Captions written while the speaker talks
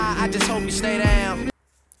I just hope you stay down.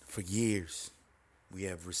 For years, we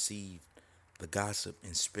have received the gossip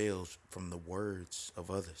and spells from the words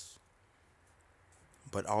of others,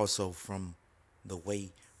 but also from the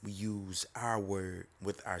way we use our word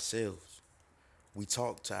with ourselves. We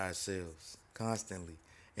talk to ourselves constantly,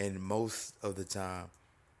 and most of the time,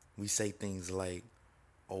 we say things like,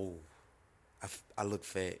 "Oh, I look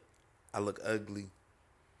fat. I look ugly.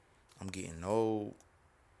 I'm getting old.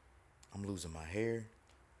 I'm losing my hair.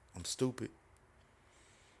 I'm stupid.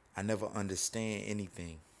 I never understand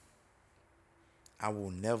anything. I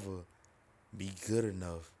will never be good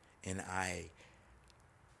enough, and I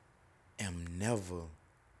am never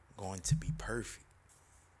going to be perfect."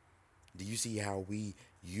 Do you see how we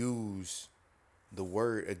use the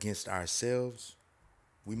word against ourselves?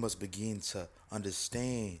 We must begin to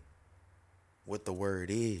understand what the word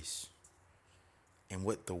is and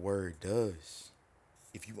what the word does.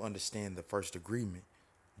 If you understand the first agreement,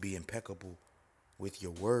 be impeccable with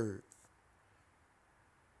your word,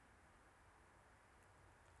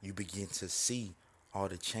 you begin to see all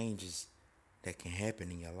the changes that can happen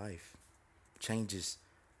in your life. Changes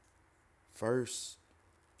first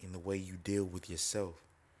in the way you deal with yourself,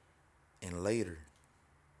 and later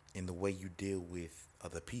in the way you deal with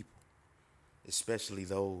other people, especially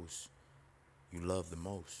those you love the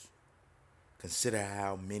most. Consider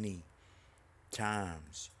how many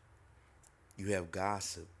times you have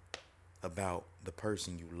gossip about the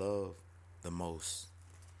person you love the most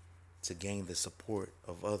to gain the support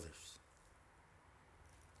of others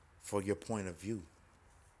for your point of view.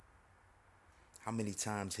 How many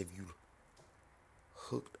times have you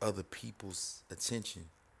hooked other people's attention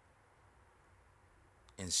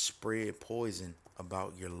and spread poison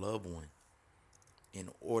about your loved one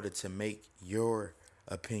in order to make your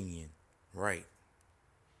opinion right?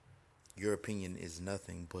 Your opinion is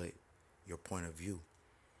nothing but your point of view.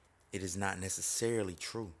 It is not necessarily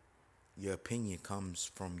true. Your opinion comes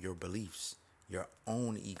from your beliefs, your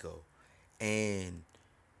own ego, and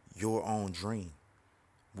your own dream.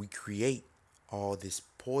 We create all this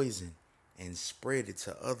poison and spread it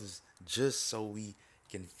to others just so we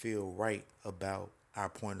can feel right about our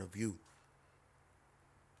point of view.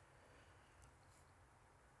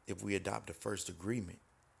 If we adopt the first agreement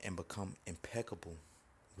and become impeccable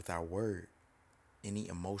with our word, any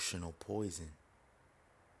emotional poison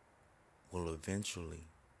will eventually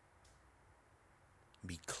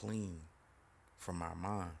be clean from our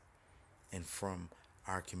mind and from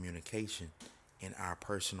our communication in our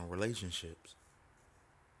personal relationships,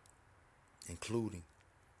 including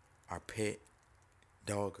our pet,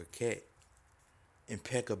 dog, or cat.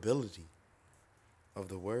 Impeccability of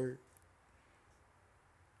the word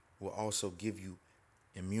will also give you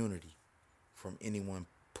immunity from anyone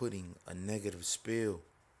putting a negative spell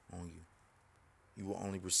on you. You will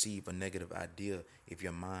only receive a negative idea if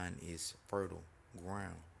your mind is fertile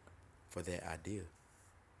ground for that idea.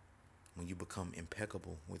 When you become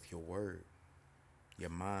impeccable with your word, your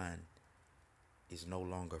mind is no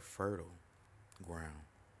longer fertile ground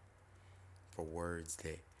for words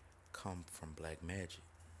that come from black magic.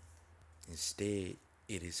 Instead,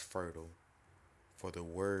 it is fertile for the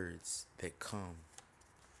words that come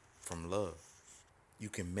from love. You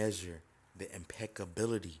can measure the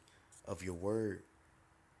impeccability of your word.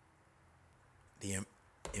 The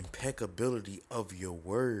impeccability of your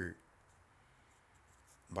word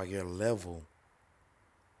by your level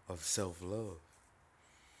of self-love.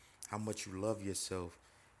 How much you love yourself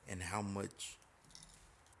and how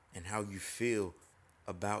you feel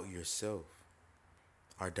about yourself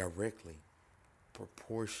are directly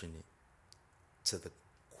proportionate to the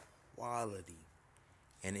quality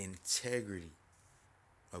and integrity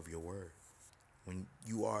of your word. When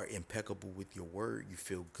you are impeccable with your word, you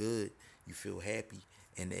feel good, you feel happy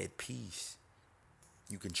and at peace.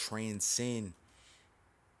 You can transcend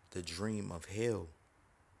the dream of hell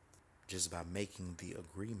just by making the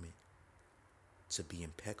agreement to be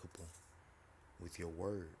impeccable with your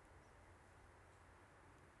word.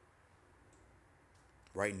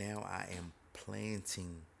 Right now, I am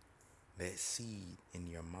planting that seed in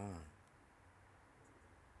your mind.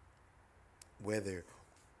 Whether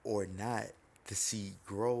or not the seed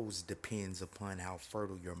grows depends upon how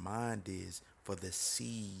fertile your mind is for the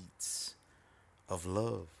seeds of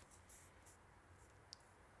love.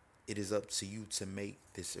 It is up to you to make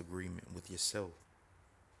this agreement with yourself.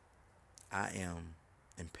 I am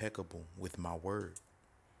impeccable with my word.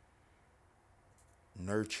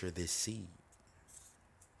 Nurture this seed.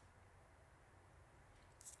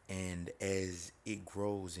 And as it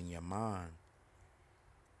grows in your mind,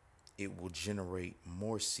 it will generate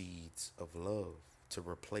more seeds of love to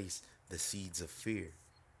replace the seeds of fear.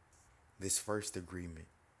 This first agreement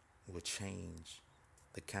will change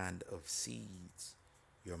the kind of seeds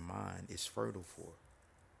your mind is fertile for.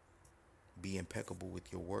 Be impeccable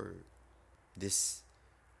with your word. This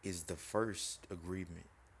is the first agreement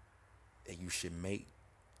that you should make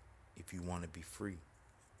if you want to be free,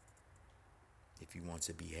 if you want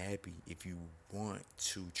to be happy, if you want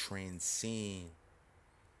to transcend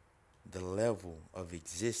the level of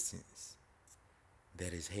existence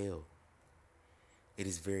that is hell. It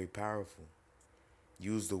is very powerful.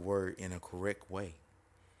 Use the word in a correct way,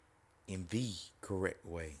 in the correct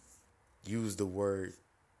way. Use the word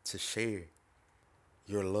to share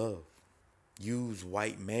your love. Use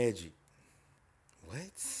white magic. What?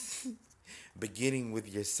 Beginning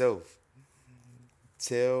with yourself.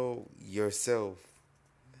 Tell yourself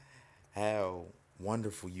how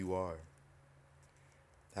wonderful you are,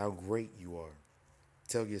 how great you are.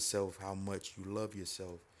 Tell yourself how much you love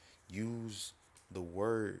yourself. Use the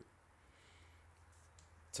word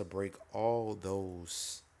to break all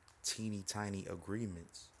those teeny tiny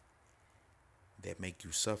agreements that make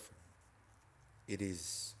you suffer. It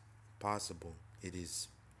is possible. It is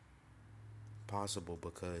possible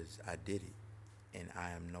because I did it, and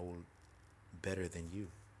I am no better than you.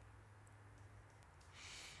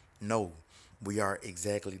 No, we are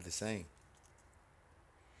exactly the same.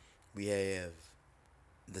 We have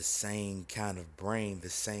the same kind of brain, the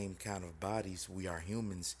same kind of bodies. We are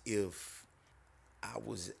humans. If I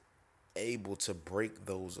was able to break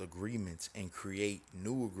those agreements and create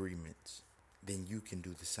new agreements, then you can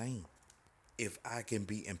do the same. If I can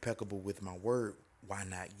be impeccable with my word, why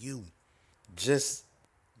not you? Just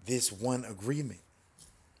this one agreement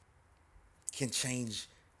can change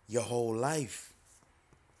your whole life.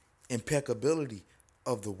 Impeccability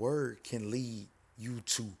of the word can lead you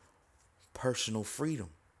to personal freedom,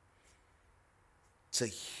 to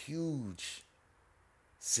huge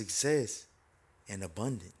success and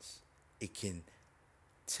abundance. It can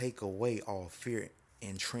take away all fear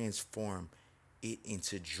and transform it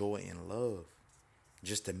into joy and love.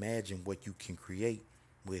 Just imagine what you can create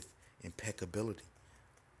with impeccability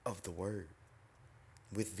of the word.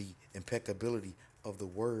 With the impeccability of the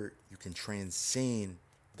word, you can transcend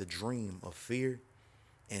the dream of fear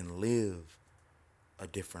and live a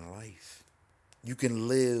different life. You can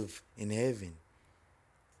live in heaven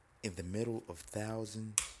in the middle of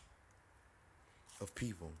thousands of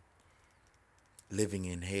people living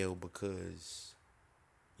in hell because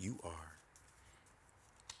you are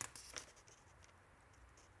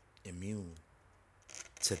immune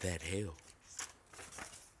to that hell.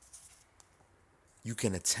 You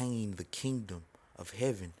can attain the kingdom of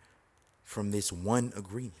heaven from this one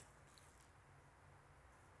agreement.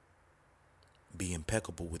 Be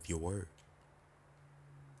impeccable with your word.